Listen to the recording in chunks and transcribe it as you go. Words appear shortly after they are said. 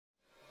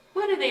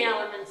are the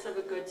elements of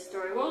a good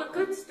story? Well, a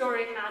good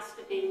story has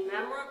to be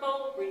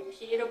memorable,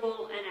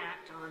 repeatable, and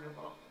act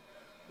honorable.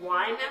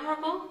 Why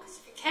memorable? Because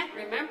if you can't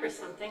remember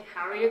something,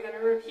 how are you going to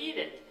repeat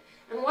it?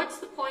 And what's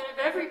the point of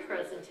every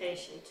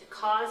presentation? To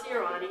cause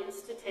your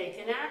audience to take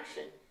an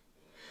action.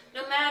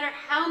 No matter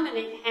how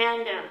many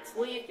handouts,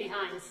 leave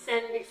behind,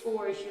 send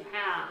befores you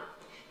have,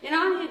 an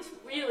audience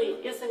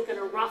really isn't going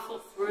to ruffle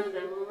through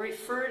them or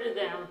refer to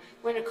them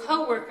when a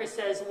coworker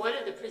says, what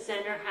did the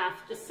presenter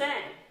have to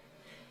say?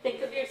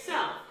 Think of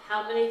yourself.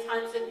 How many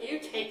times have you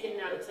taken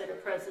notes at a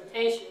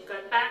presentation,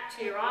 gone back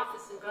to your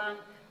office and gone,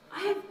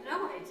 I have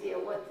no idea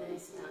what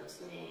these notes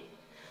mean.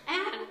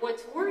 And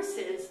what's worse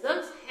is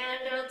those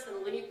handouts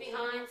and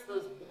leave-behinds,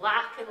 those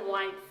black and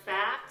white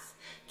facts,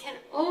 can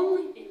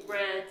only be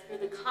read through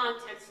the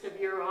context of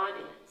your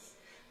audience,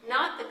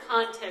 not the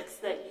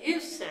context that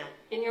you set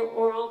in your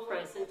oral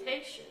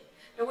presentation.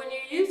 Now, when you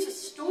use a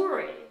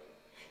story,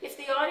 if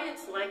the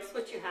audience likes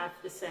what you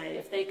have to say,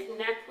 if they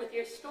connect with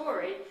your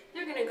story,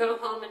 they're going to go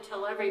home and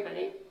tell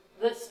everybody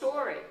the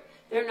story.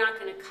 They're not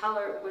going to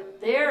color it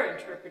with their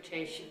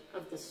interpretation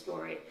of the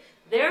story.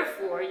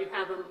 Therefore, you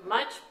have a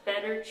much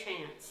better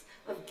chance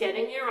of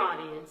getting your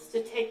audience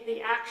to take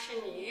the action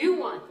you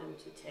want them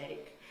to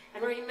take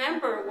and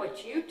remember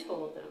what you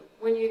told them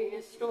when you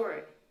use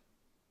story.